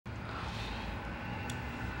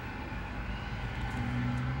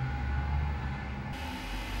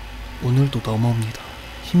오늘도 넘어옵니다.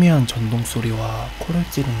 희미한 전동 소리와 코를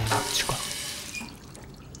찌르는 악취가.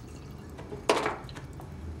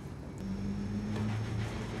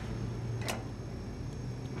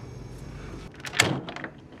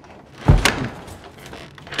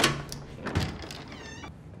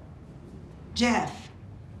 Jeff,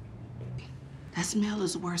 that smell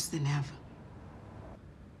is worse than ever.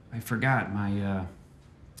 I forgot my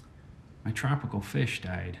tropical fish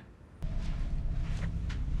died.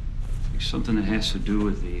 It's something that has to do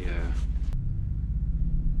with the.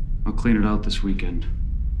 I'll clean it out this weekend.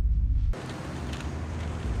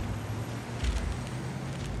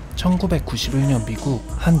 1991년 미국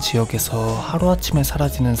한 지역에서 하루아침에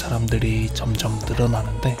사라지는 사람들이 점점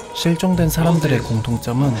늘어나는데 실종된 사람들의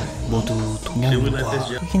공통점은 모두 동양인과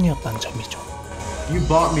흑인이었다는 점이죠. You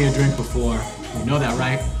bought me a drink before. You know that,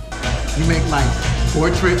 right? You make like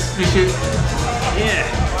portraits and shit. Yeah.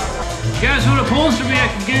 You guys want to poster me? I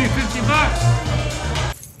can give you $50.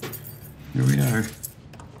 Here we are.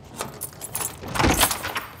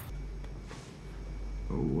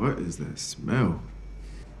 Oh, what is that smell?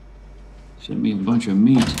 Sent me a bunch of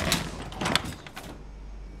meat.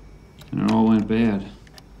 And it all went bad.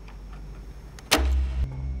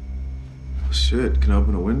 Oh, shit, can I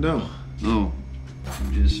open a window? No.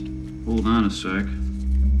 Just hold on a sec.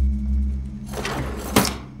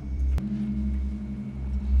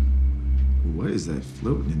 What is that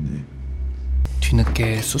floating in there?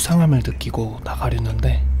 뒤늦게 수상함을 느끼고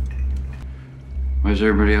나가려는데 Why does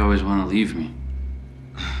everybody always want to leave me?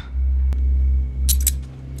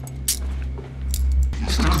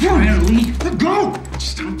 Stop trying to leave. Let go!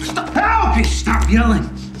 Stop. Help! Hey, stop yelling.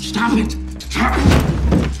 Stop it. Stop.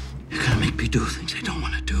 You're gonna make me do things I don't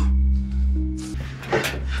want to do.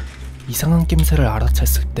 이상한 낌새를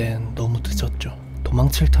알아챘을 땐 너무 늦었죠.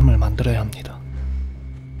 도망칠 틈을 만들어야 합니다.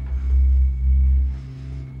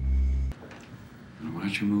 Wanna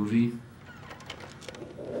watch a movie?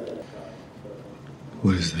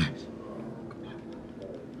 What is that?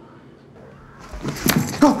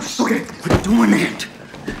 Go! Okay, quit doing that.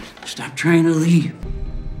 Stop trying to leave.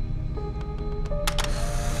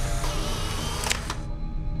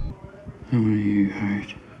 How many are you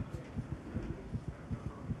hurt?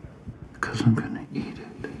 Because I'm gonna eat it.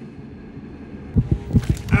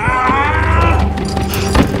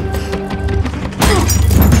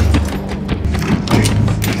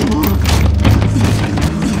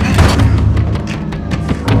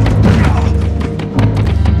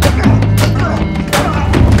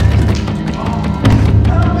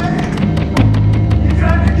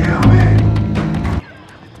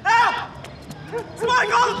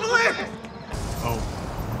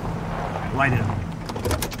 Light it up.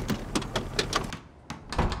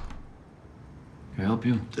 Can I help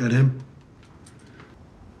you? Is that him?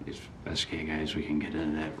 These best gay guys we can get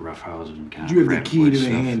into that rough houses and kind Do you of have the key to the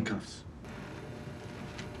handcuffs?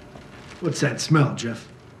 What's that smell, Jeff?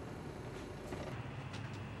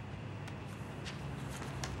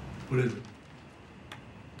 What is it?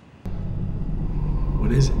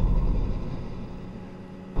 What is it?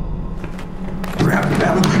 Grab the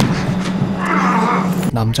battle.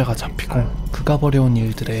 남자가 잡히고 그가 벌여온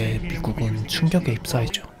일들에 미국은 충격에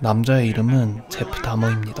휩싸이죠. 남자의 이름은 제프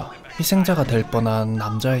다머입니다. 희생자가 될 뻔한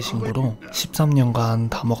남자의 신고로 13년간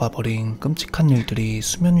다머가 벌인 끔찍한 일들이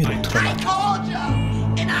수면 위로 드러나죠.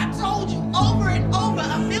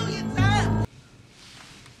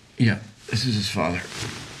 Yeah, this is his father.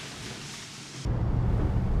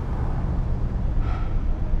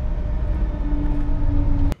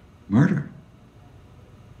 Murder?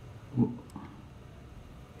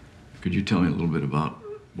 Could you tell me a little bit about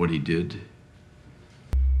what he did?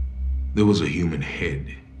 There was a human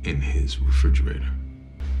head in his refrigerator.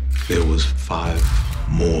 There was 5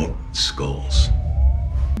 more skulls.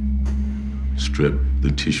 Strip the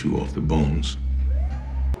tissue off the bones.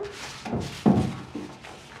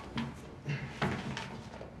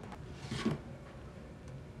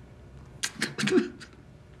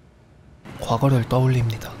 과거를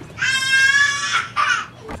떠올립니다.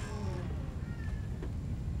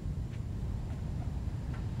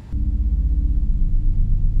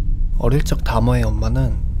 어릴 적 다머의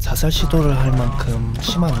엄마는 자살 시도를 할 만큼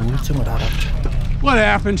심한 우울증을 앓았죠. What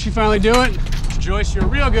happened? She finally do it? Joyce, you're a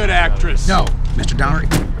real good actress. No, Mr. Dahmer,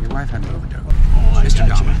 your wife had an overdose. Oh, Mr.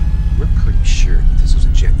 Dahmer, we're pretty sure that this was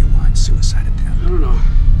a genuine suicide attempt. I don't know.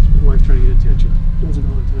 It's my wife trying to get attention. Does it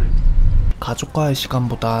all the time. 가족과의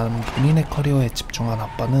시간보단 본인의 커리어에 집중한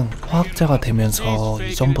아빠는 화학자가 되면서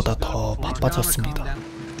이전보다 더 바빠졌습니다.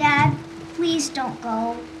 Dad, please don't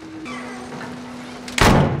go.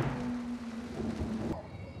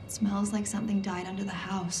 It smells like something died under the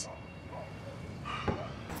house.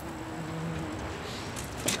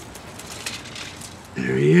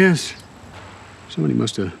 There he is. Somebody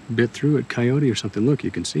must have bit through it, coyote or something. Look,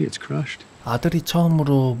 you can see it's crushed. 아들이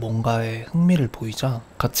처음으로 뭔가에 흥미를 보이자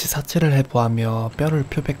같이 사치를 해보하며 뼈를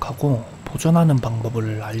표백하고 보존하는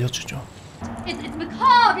방법을 알려주죠. It's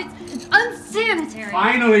macabre. It's unsanitary.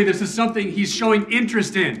 Finally, this is something he's showing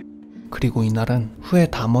interest in. 그리고 이날은 후에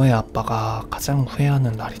다머의 아빠가 가장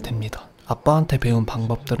후회하는 날이 됩니다. 아빠한테 배운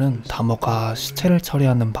방법들은 다머가 시체를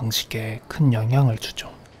처리하는 방식에 큰 영향을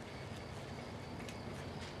주죠.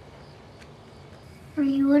 Are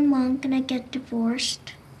you and Mom gonna get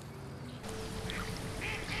divorced?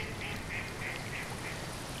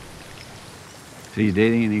 Are you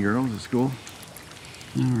dating any girls at school?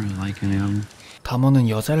 I don't really like any of them. 다머는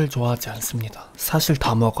여자를 좋아하지 않습니다. 사실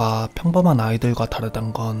다머가 평범한 아이들과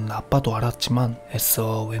다르단 건 아빠도 알았지만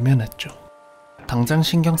애써 외면했죠. 당장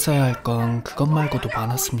신경 써야 할 건 그것 말고도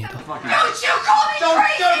많았습니다.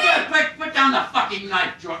 Put down the fucking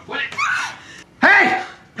knife, George. Hey!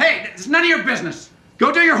 Hey, it's none of your business.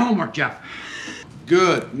 Go do your homework, Jeff.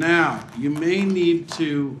 Good. Now, you may need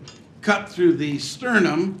to cut through the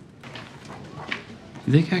sternum.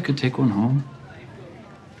 You think I could take one home?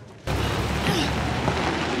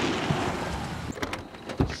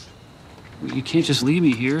 You can't just leave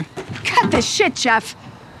me here. Cut this shit, Jeff.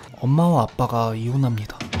 엄마와 아빠가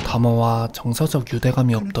이혼합니다. 다머와 정서적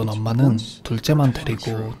유대감이 없던 엄마는 둘째만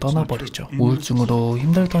데리고 떠나버리죠. 우울증으로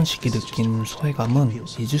힘들던 시기 느낀 소외감은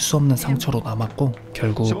잊을 수 없는 상처로 남았고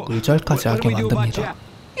결국 의절까지 하게 만듭니다.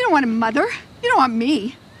 You don't want a mother. You don't want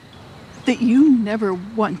me. That you never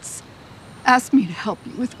once asked me to help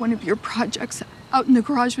you with one of your projects out in the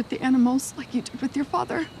garage with the animals like you did with your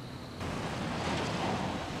father.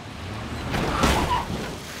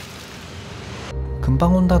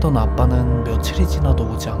 금방 온다던 아빠는 며칠이 지나도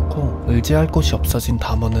오지 않고 의지할 곳이 없어진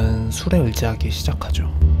다머는 술에 의지하기 시작하죠.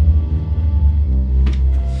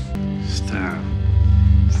 Stop.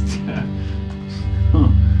 Stop.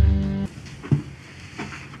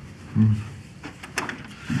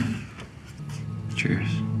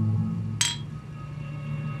 Cheers.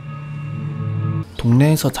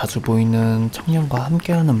 동네에서 자주 보이는 청년과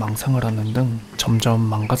함께하는 망상을 하는 등 점점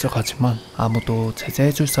망가져가지만 아무도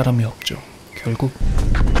제재해줄 사람이 없죠. 결국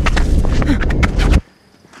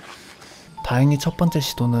다행히 첫 번째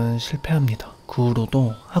시도는 실패합니다. 그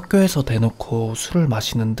후로도 학교에서 대놓고 술을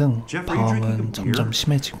마시는 등 방황은 점점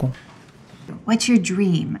심해지고 What's your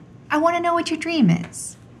dream? I want to know what your dream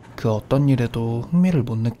is. 그 어떤 일에도 흥미를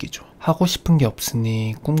못 느끼죠. 하고 싶은 게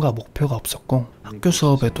없으니 꿈과 목표가 없었고 학교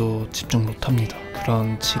수업에도 집중 못합니다.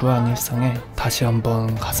 그런 지루한 일상에 다시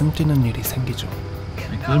한번 가슴 뛰는 일이 생기죠.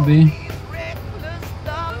 It could be.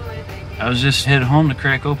 I was just headed home to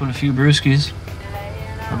crack open a few brewskis.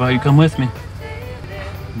 How about you come with me?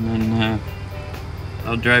 And then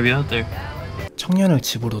I'll drive you out there. 청년을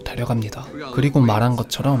집으로 데려갑니다. 그리고 말한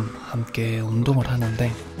것처럼 함께 운동을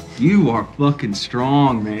하는데 You are fucking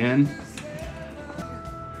strong, man.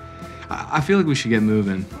 I feel like we should get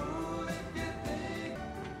moving.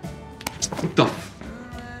 What the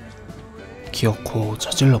기어코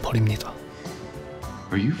저질러 버립니다.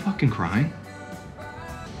 Are you fucking crying?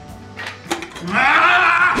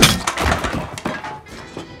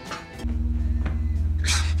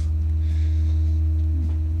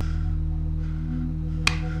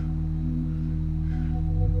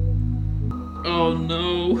 Oh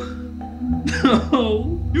no.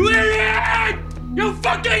 No. You idiot! You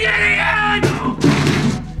fucking idiot!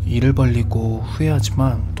 이를 벌리고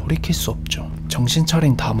후회하지만 돌이킬 수 없죠. 정신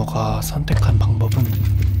차린 다머가 선택한 방법은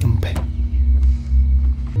은폐.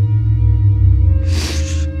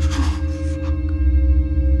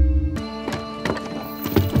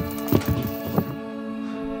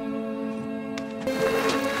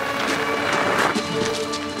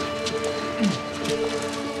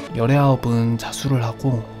 열애아홉은 자수를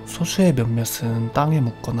하고 소수의 몇몇은 땅에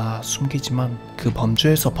묻거나 숨기지만 그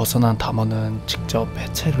범주에서 벗어난 다머는 직접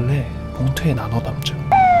해체를 해 봉투에 나눠 담죠.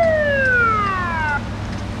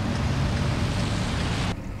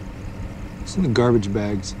 What's in the garbage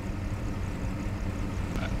bags?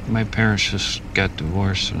 My parents just got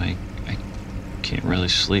divorced and I can't really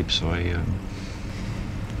sleep, so I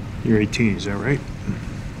You're 18, is that right?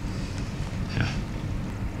 Yeah.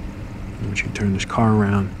 Why don't you turn this car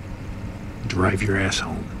around and drive your ass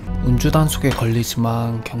home? 음주 단속에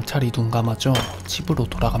걸리지만 경찰이 눈 감아줘 집으로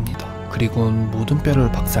돌아갑니다. 그리곤 모든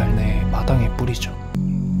뼈를 박살내 마당에 뿌리죠.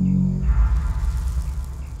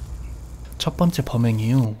 첫 번째 범행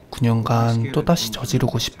이후 9년간 또다시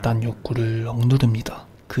저지르고 싶다는 욕구를 억누릅니다.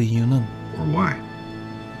 그 이유는 Or why?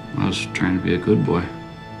 I was trying to be a good boy.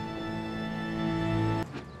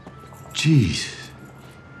 Jeez.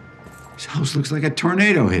 This house looks like a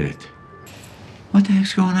tornado hit it. What the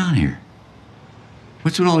heck's going on here?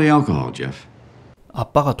 What's with all the alcohol, Jeff?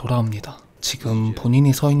 아빠가 돌아옵니다. 지금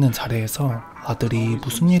본인이 서 있는 자리에서 아들이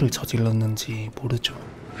무슨 일을 저질렀는지 모르죠.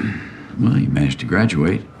 Well, you managed to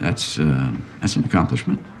graduate. That's an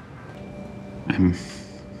accomplishment. I'm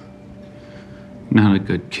not a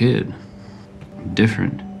good kid. I'm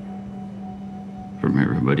different from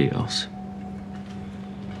everybody else.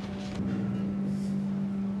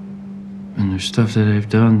 And there's stuff that I've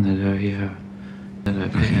done that I've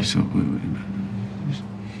Okay, so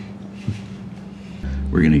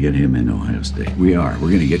we're gonna get him in Ohio State. We are.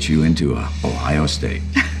 We're gonna get you into Ohio State.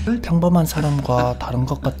 평범한 사람과 다른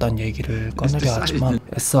것 같다는 얘기를 꺼내려 하지만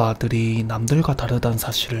애써 아들이 남들과 다르다는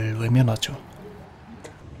사실을 외면하죠.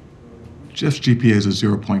 Jeff's GPA is a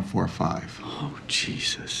 0.45. Oh,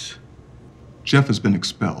 Jesus. Jeff has been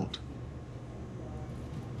expelled.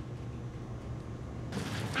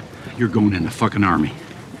 You're going in the fucking army.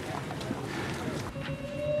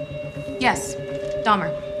 Yes,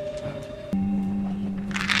 Dahmer.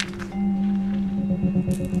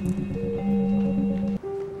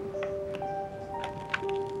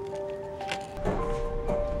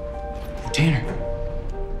 Tanner,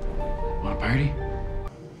 want a party?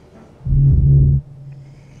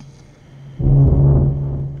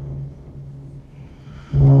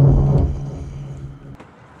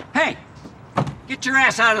 Hey, get your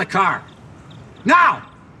ass out of the car. Now!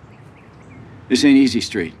 This ain't Easy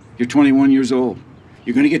Street. You're 21 years old.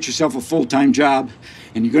 You're gonna get yourself a full-time job,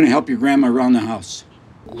 and you're gonna help your grandma around the house.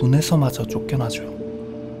 군에서마저 쫓겨나죠.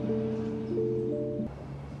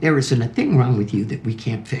 There isn't a thing wrong with you that we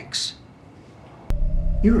can't fix.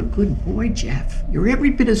 You're a good boy, Jeff. You're every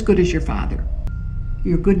bit as good as your father.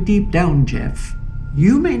 You're good deep down, Jeff.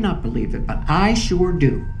 You may not believe it, but I sure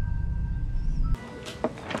do.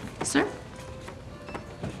 Sir?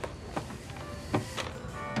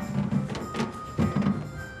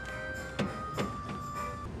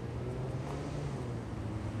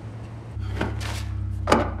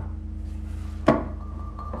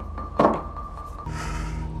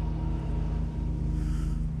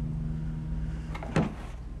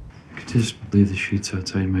 Just leave the sheets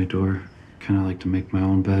outside my door. Kind of like to make my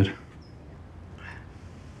own bed.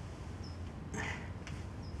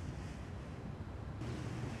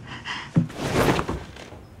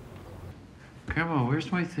 Grandma,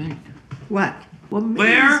 where's my thing? What? Well,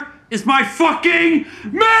 Where is my fucking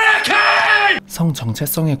mannequin? 성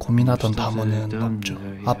정체성에 고민하던 다모는 없죠.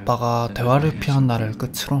 아빠가 대화를 피한 날을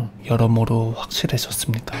끝으로 여러모로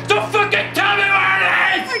확실해졌습니다. Don't fucking tell me where it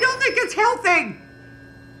is! I don't think it's healthy.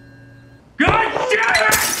 God damn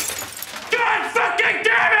it! God fucking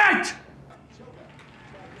damn it!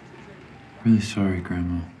 Really sorry,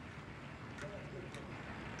 Grandma. I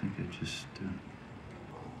think I just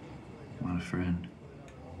want a friend.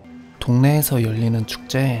 동네에서 열리는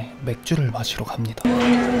축제에 맥주를 마시러 갑니다.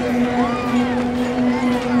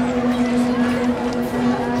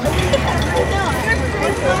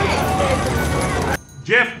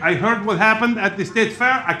 Jeff, I heard what happened at the state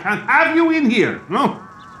fair. I can't have you in here. No.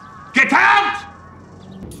 Get out!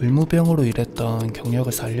 의무병으로 일했던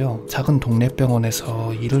경력을 살려 작은 동네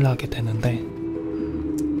병원에서 일을 하게 되는데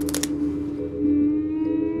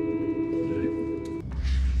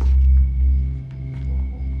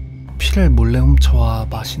피를 몰래 훔쳐와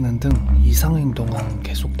마시는 등 이상 행동은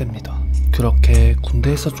계속됩니다. 그렇게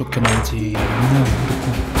군대에서 쫓겨난 지 6년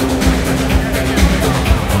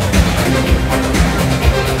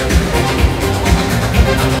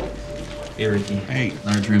Eric, hey,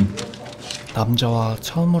 large room. 남자와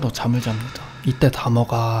처음으로 잠을 잡니다. 이때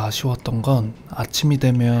다모가 아쉬웠던 건 아침이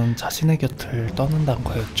되면 자신의 곁을 떠난다는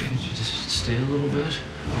거였죠. Just stay a little bit.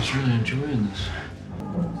 I was really enjoying this.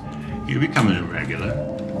 You're becoming a regular.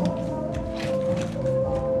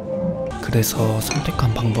 그래서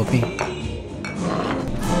선택한 방법이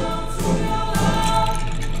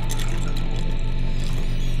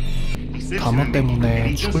다모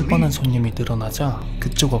때문에 죽을 뻔한 손님이 늘어나자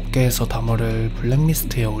그쪽 업계에서 다모를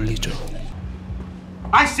블랙리스트에 올리죠.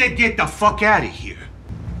 I said get the fuck out of here.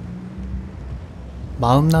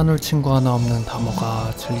 마음 나눌 친구 하나 없는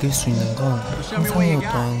다모가 즐길 수 있는 건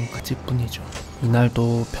상상이었던 그 집뿐이죠.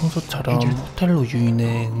 이날도 평소처럼 호텔로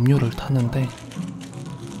유인해 음료를 타는데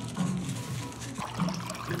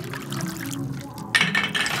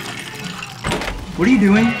What are you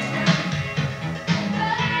doing?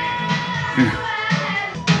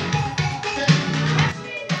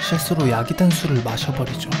 실수로 약이 든 술을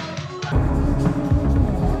마셔버리죠.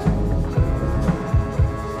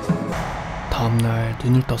 다음날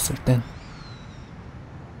눈을 떴을 땐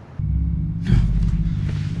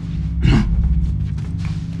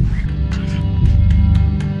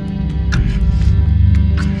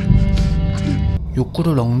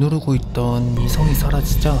얼굴을 억누르고 있던 이성이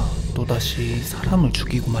사라지자 또다시 사람을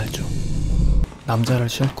죽이고 말죠. 남자를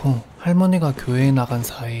싣고 할머니가 교회에 나간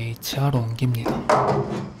사이 지하로 옮깁니다.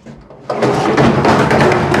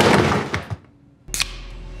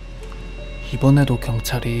 이번에도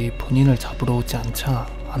경찰이 본인을 잡으러 오지 않자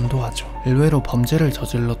안도하죠. 일외로 범죄를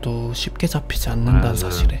저질러도 쉽게 잡히지 않는다는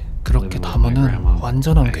사실에 그렇게 다머는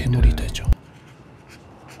완전한 괴물이 되죠.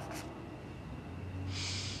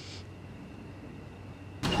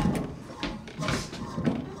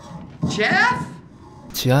 Jeff?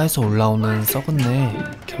 지하에서 올라오는 썩은 내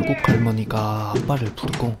결국 할머니가 아빠를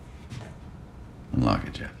부르고 Unlock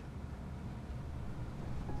it, Jeff.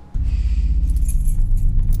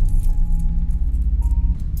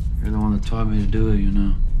 You're the one that taught me to do it, you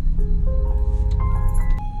know.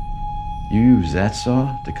 You use that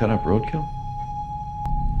saw to cut up roadkill?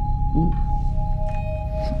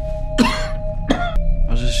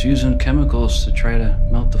 I was just using chemicals to try to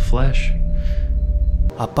melt the flesh.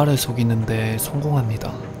 아빠를 속이는데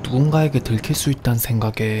성공합니다. 누군가에게 들킬 수 있다는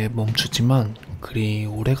생각에 멈추지만 그리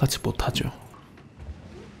오래가지 못하죠.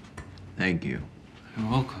 Thank you.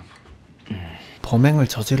 You're welcome. 범행을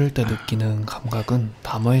저지를 때 느끼는 감각은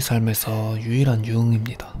다머의 삶에서 유일한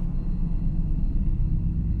유흥입니다.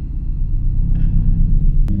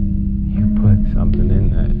 You put something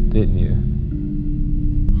in that, didn't you?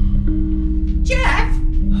 Jeff?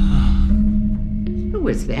 Who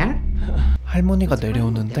is that? 할머니가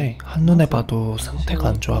내려오는데 한눈에 봐도 상태가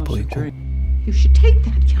안 좋아 보이고 You should take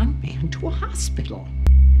that young man to a hospital.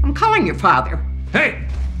 I'm calling your father. Hey!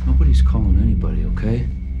 Nobody's calling anybody, okay?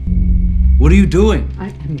 What are you doing? I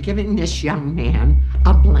am giving this young man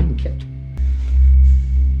a blanket.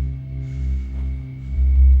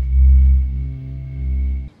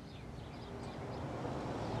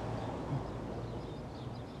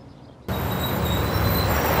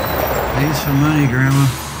 Need some money, Grandma.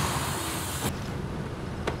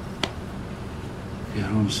 Get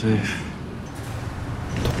home safe.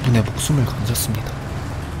 덕분에 목숨을 건졌습니다.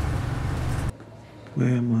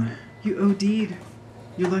 Where am I? You OD'd.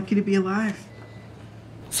 You're lucky to be alive.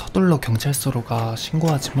 서둘러 경찰서로 가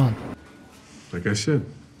신고하지만 Like I said,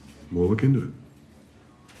 we'll look into it.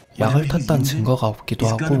 약을 탔다는 증거가 없기도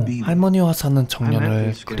하고 할머니와 사는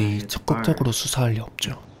청년을 그리 적극적으로 수사할 리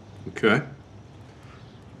없죠. Okay.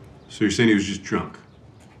 So you're saying he was just drunk?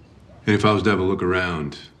 And if I was to have a look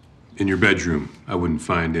around in your bedroom, I wouldn't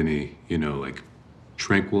find any, you know, like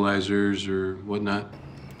tranquilizers or whatnot?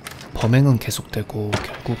 범행은 계속되고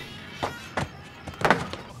결국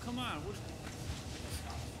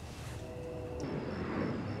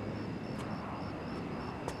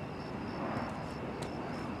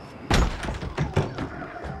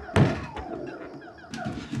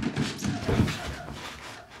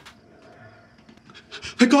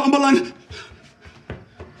I got ambulance!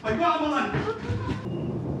 I got ambulance!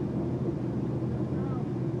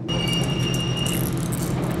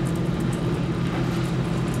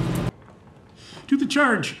 To the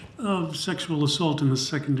charge of sexual assault in the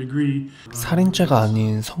second degree. 살인죄가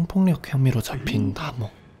아닌 성폭력 혐의로 잡힌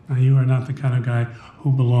다모. You are not the kind of guy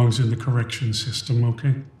who belongs in the correction system,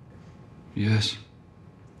 okay? Yes.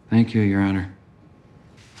 Thank you, Your Honor.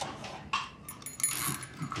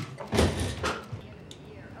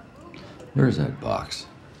 Where's that box?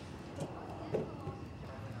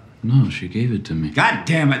 No, she gave it to me. God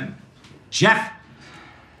damn it! Jeff!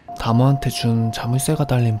 다모한테 준 자물쇠가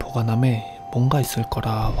달린 보관함에 뭔가 있을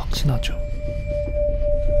거라 확신하죠.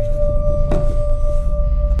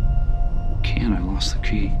 Can't, I lost the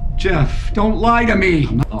key. Jeff, don't lie to me!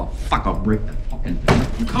 Oh, fuck, I'll break the fucking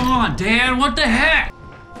thing. Come on, Dan, what the heck?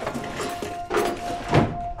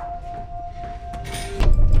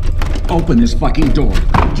 Open this fucking door.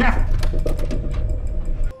 Jeff!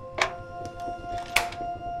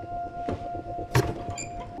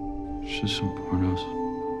 It's just some pornos.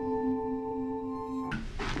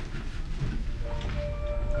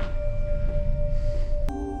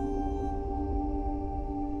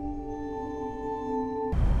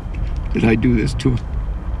 Did I do this to him?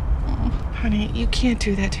 Honey, you can't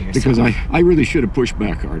do that to yourself. Because I really should have pushed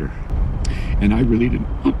back harder. And I really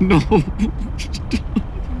didn't. No.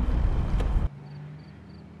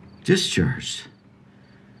 Discharged?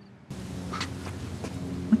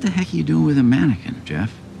 What the heck are you doing with a mannequin,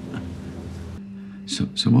 Jeff?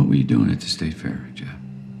 So what were you doing at the State Fair, Jeff?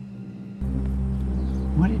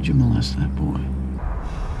 Why did you molest that boy?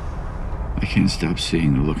 I can't stop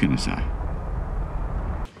seeing the look in his eye.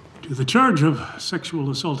 To the charge of sexual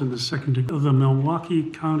assault in the second degree of the Milwaukee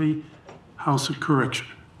County House of Correction.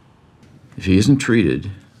 If he isn't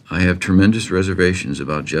treated, I have tremendous reservations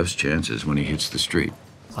about Jeff's chances when he hits the street.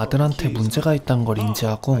 아들한테 문제가 있다는 걸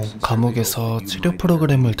인지하고 감옥에서 치료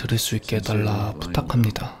프로그램을 들을 수 있게 해달라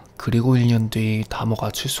부탁합니다. 그리고 1년 뒤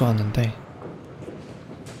다모가 출소하는데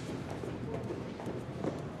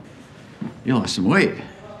You lost some weight.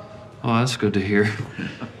 Oh, that's good to hear.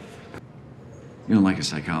 You don't like a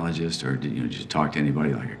psychologist or just talk to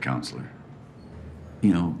anybody like a counselor?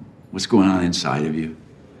 You know, what's going on inside of you?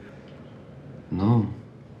 No.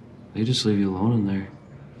 They just leave you alone in there.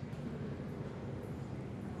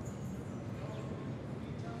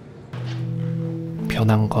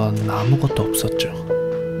 변한 건 아무것도 없었죠.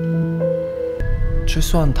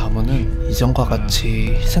 출소한 다모는 이전과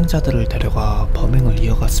같이 희생자들을 데려가 범행을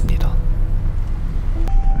이어갔습니다.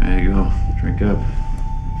 There you go. Drink up.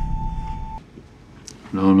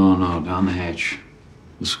 No, down the hatch.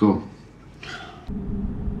 Let's go.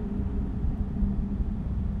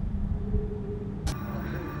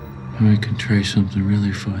 I can try something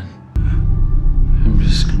really fun. I'm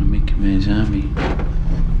just gonna make a man zombie.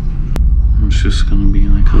 It's just gonna be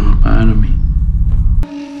like a little part of me.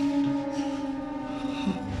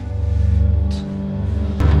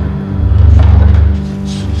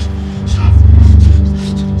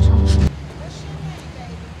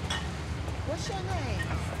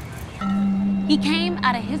 He came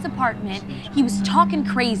out of his apartment, he was talking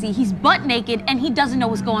crazy, he's butt naked, and he doesn't know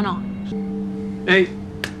what's going on. Hey!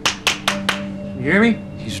 You hear me?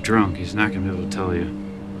 He's drunk, he's not gonna be able to tell you.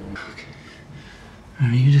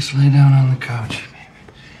 Okay. You just lay down on the couch, baby.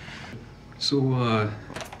 So,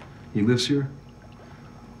 he lives here?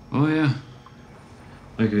 Oh, yeah.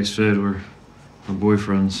 Like I said, we're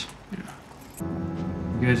boyfriends. Yeah.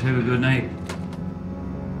 You guys have a good night.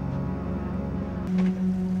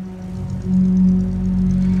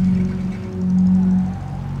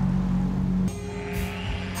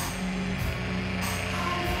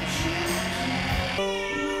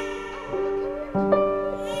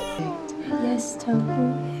 Yes,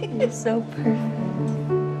 Toby. You're so perfect.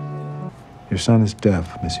 Your son is deaf,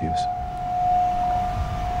 Miss Hughes.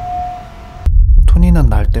 토니는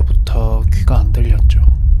날 때부터 귀가 안 들렸죠.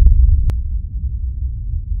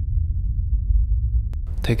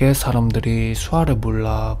 대개 사람들이 수화를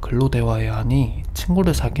몰라 글로 대화해야 하니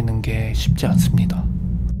친구를 사귀는 게 쉽지 않습니다.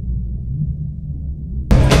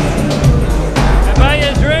 Buy you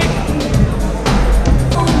a drink?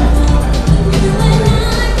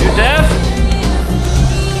 You deaf?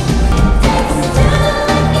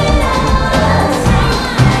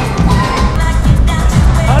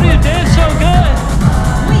 How do you dance so good?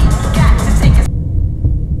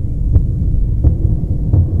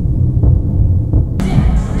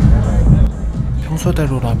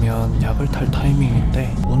 평소대로라면 약을 탈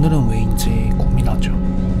타이밍인데 오늘은 왜인지 고민하죠.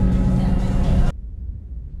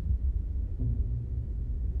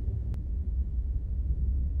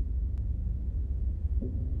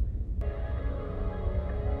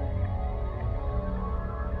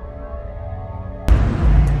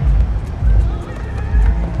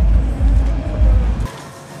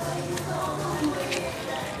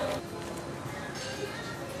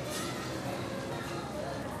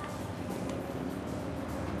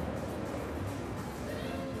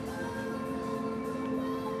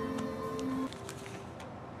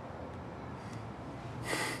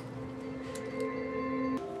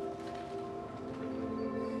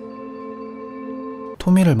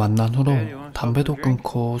 토미를 만난 후로 담배도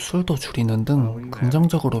끊고 술도 줄이는 등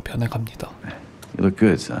긍정적으로 변해갑니다. You look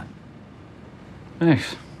good, son.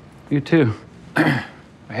 Thanks. You too. I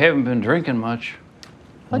haven't been drinking much.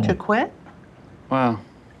 What, you quit? Well,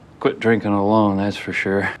 quit drinking alone, that's for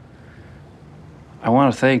sure. I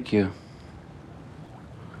want to thank you.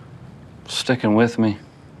 Sticking with me.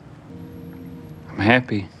 I'm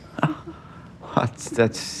happy.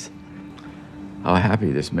 That's how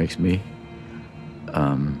happy this makes me.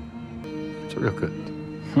 It's real good.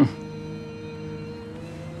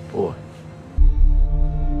 Boy.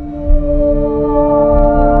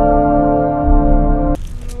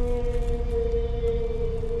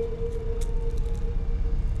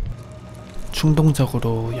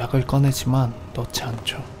 충동적으로 약을 꺼내지만 넣지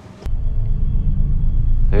않죠.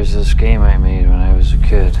 There's this game I made when I was a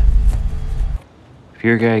kid. If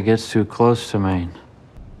your guy gets too close to mine,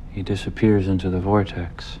 he disappears into the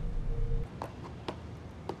vortex.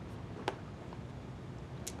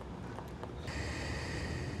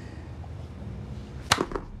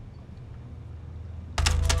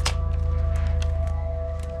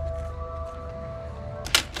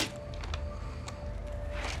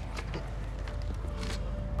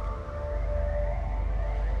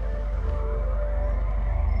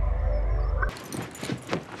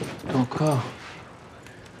 Don't go.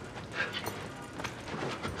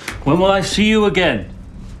 When will I see you again?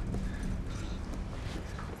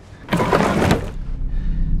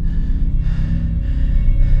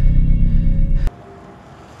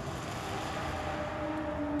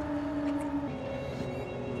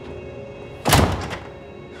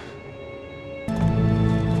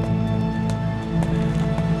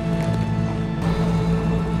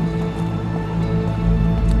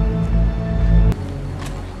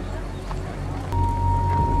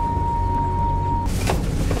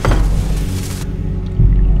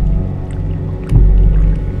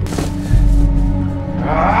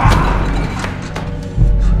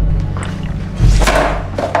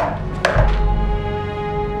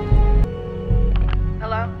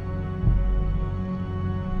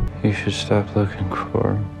 should stop looking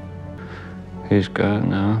for him. He's got it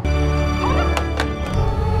now.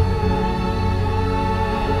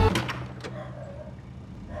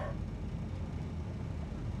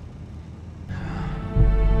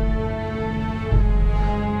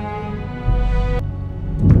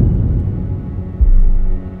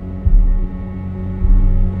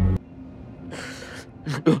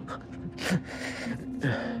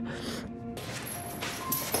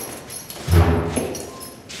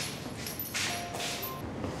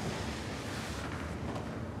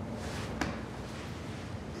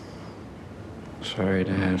 Sorry,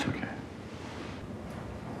 Dad. It's okay.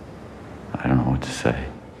 I don't know what to say.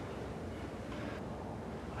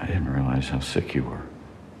 I didn't realize how sick you were.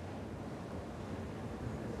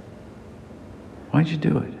 Why'd you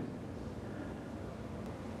do it?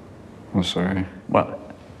 I'm sorry. Well,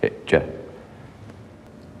 hey, Jeff,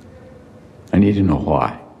 I need to know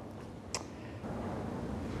why.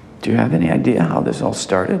 Do you have any idea how this all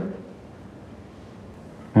started?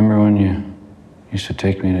 Remember when you used to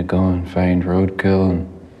take me to go and find roadkill and...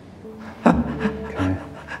 Okay.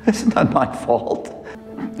 It's not my fault.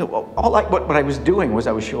 What I was doing was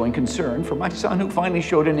I was showing concern for my son who finally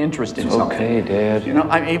showed an interest in something. Okay, Dad. You know,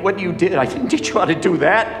 I mean, what you did, I didn't teach you how to do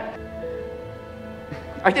that.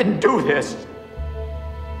 I didn't do this.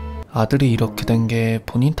 아들이 이렇게 된 게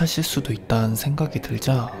본인 탓일 수도 있다는 생각이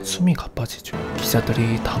들자 숨이 가빠지죠.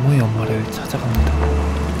 기자들이 다모의 엄마를 찾아갑니다.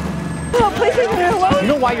 Oh, please leave me alone. You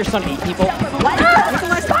know why your son ate people? My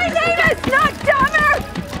name is not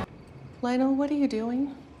Dumber! Lionel, what are you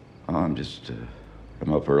doing?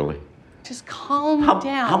 I'm up early. Just calm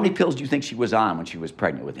down. How many pills do you think she was on when she was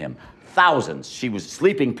pregnant with him? Thousands. She was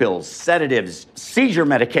sleeping pills, sedatives, seizure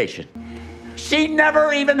medication. She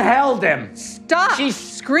never even held him. Stop! She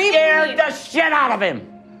screaming! Scared the shit out of him.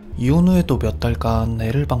 이혼 후에도 몇 달간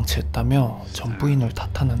애를 방치했다며 전 부인을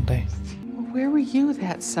탓하는데 Where were you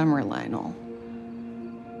that summer, Lionel?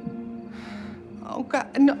 Oh, God.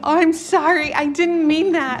 No, I'm sorry. I didn't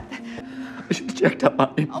mean that. I should have checked up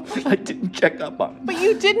on him. I didn't check up on him. But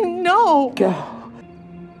you didn't know.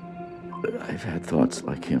 I've had thoughts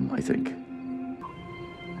like him, I think.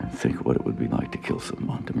 And think what it would be like to kill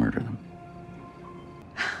someone, to murder them.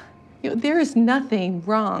 You know, there is nothing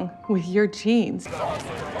wrong with your genes.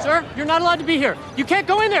 Sir, you're not allowed to be here. You can't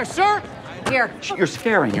go in there, sir. Here. You're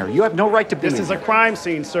scaring her. You have no right to be This is a crime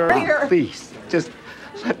scene, sir. Please, just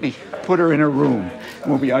let me put her in her room.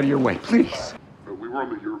 We'll be out of your way, please. We were on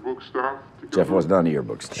the yearbook staff together. Jeff wasn't on the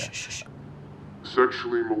yearbook staff.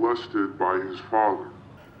 Sexually molested by his father.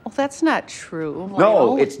 Well, that's not true.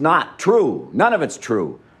 No, it's not true. None of it's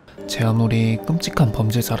true. 제 아무리 끔찍한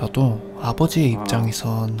범죄자라도 아버지의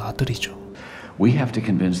입장에선 아들이죠. We have to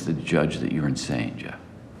convince the judge that you're insane, Jeff.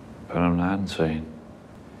 But I'm not insane.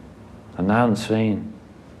 I'm not insane.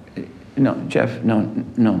 No, Jeff,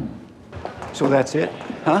 no. So that's it?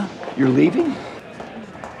 Huh? You're leaving?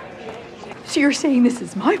 So you're saying this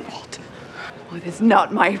is my fault? Well, it is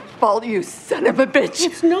not my fault, you son of a bitch.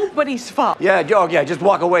 It's nobody's fault. Yeah, just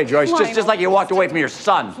walk away, Joyce. Just like you walked away from your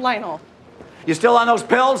son. Lionel. You still on those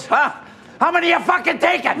pills, huh? How many you fucking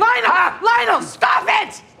taking? Lionel! Huh? Lionel, stop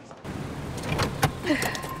it!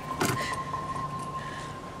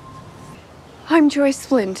 I'm Joyce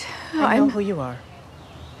Flint. I know who you are.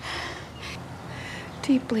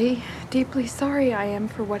 Deeply, deeply sorry I am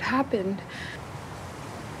for what happened.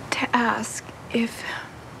 To ask if...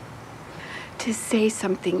 to say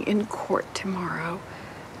something in court tomorrow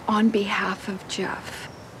on behalf of Jeff.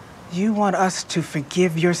 You want us to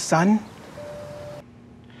forgive your son?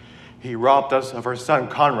 He robbed us of our son,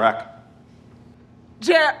 Conrad.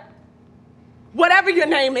 Jeff, whatever your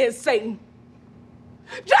name is, Satan.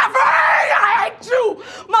 Jeffrey, I hate you,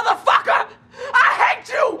 motherfucker! I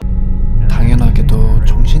hate you! 당연하게도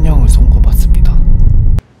종신형을 선고받습니다.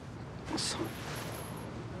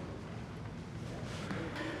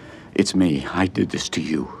 It's me. I did this to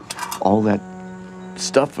you. All that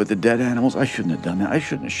stuff with the dead animals, I shouldn't have done that. I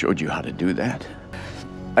shouldn't have showed you how to do that.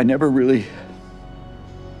 I never really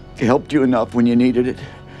helped you enough when you needed it.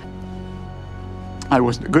 I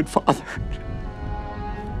wasn't a good father.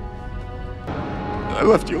 I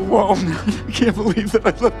left you alone. I can't believe that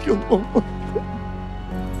I left you alone.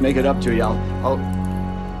 Make it up to you.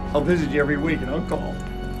 I'll visit you every week and I'll call.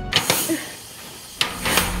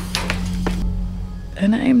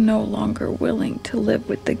 And I am no longer willing to live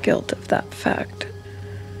with the guilt of that fact.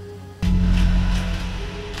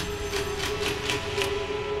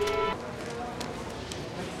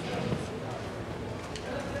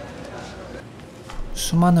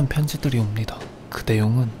 수많은 편지들이 옵니다. 그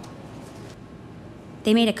내용은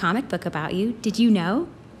They made a comic book about you. Did you know?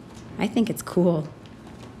 I think it's cool.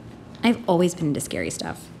 I've always been into scary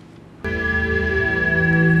stuff.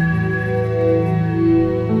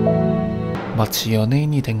 마치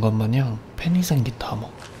연예인이 된 것 마냥 팬이 생긴 다머.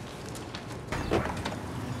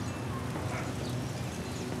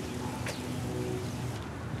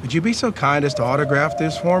 Would you be so kind as to autograph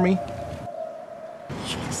this for me?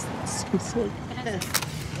 Yes, so sweet.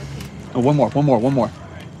 Oh, one more.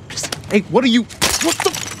 Hey, what are you? What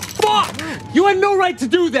the fuck? You had no right to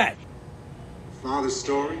do that! Father's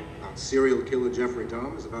story about serial killer Jeffrey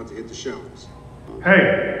Dahmer is about to hit the shelves.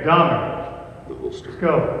 Hey, Dahmer. Let's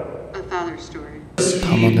go. A father's story.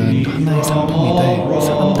 다머는 하나의 상품이 돼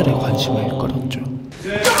사람들의 관심을 끌었죠.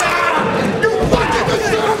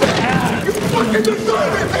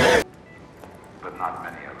 But not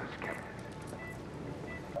many of us kept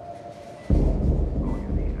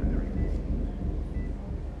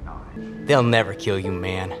it. They'll never kill you,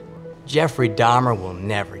 man. Jeffrey Dahmer will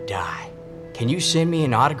never die. Can you send me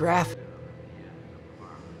an autograph?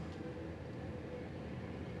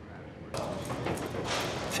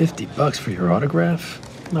 $50 for your autograph?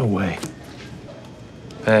 No way.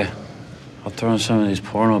 Hey, I'll throw in some of these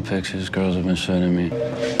porno pics these girls have been sending me.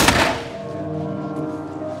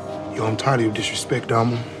 Yo, I'm tired of your disrespect,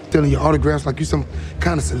 Dahmer. Stealing your autographs like you some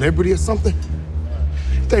kind of celebrity or something?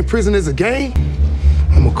 You think prison is a game?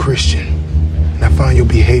 I'm a Christian, and I find your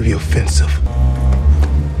behavior offensive.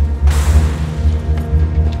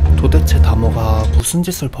 도대체 다머가 무슨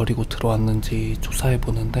짓을 벌이고 들어왔는지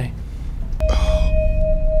조사해보는데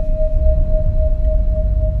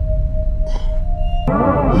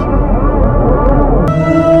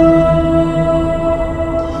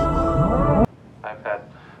I've had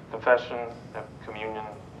confession, communion,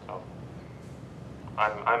 so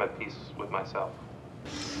I'm at peace with myself.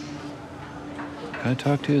 Can I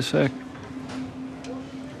talk to you a sec?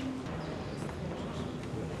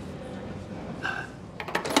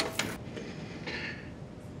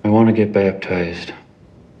 I want to get baptized.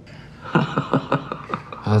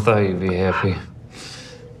 I thought you'd be happy.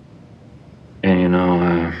 And you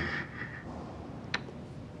know,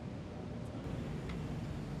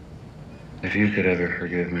 if you could ever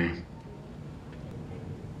forgive me.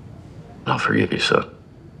 I'll forgive you, son.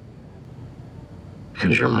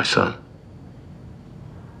 Because you're my son.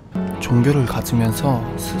 종교를 가지면서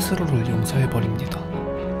스스로를 용서해버립니다.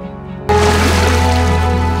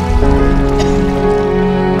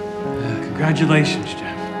 Congratulations,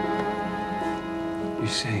 Jeff. You're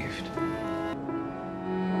saved.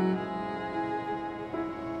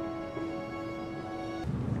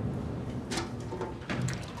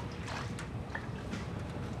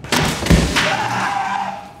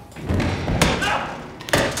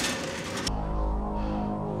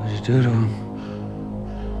 What'd you do to him?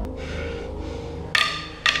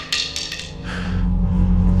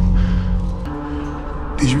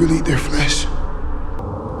 Did you really eat their flesh?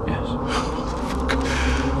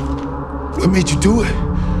 What made you do it?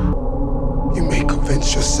 You may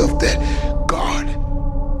convince yourself that God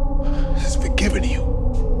has forgiven you.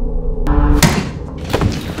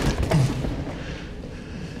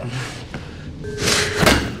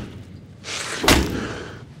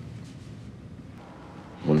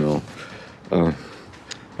 Oh no.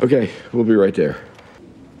 Okay, we'll be right there.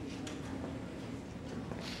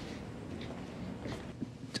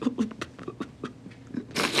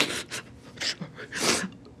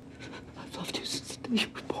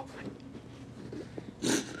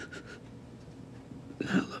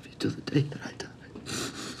 I love you till the day that I die.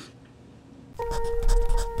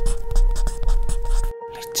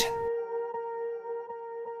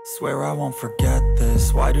 Swear I won't forget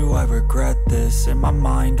this. Why do I regret this? In my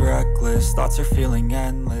mind reckless, thoughts are feeling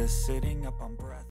endless. Sitting up on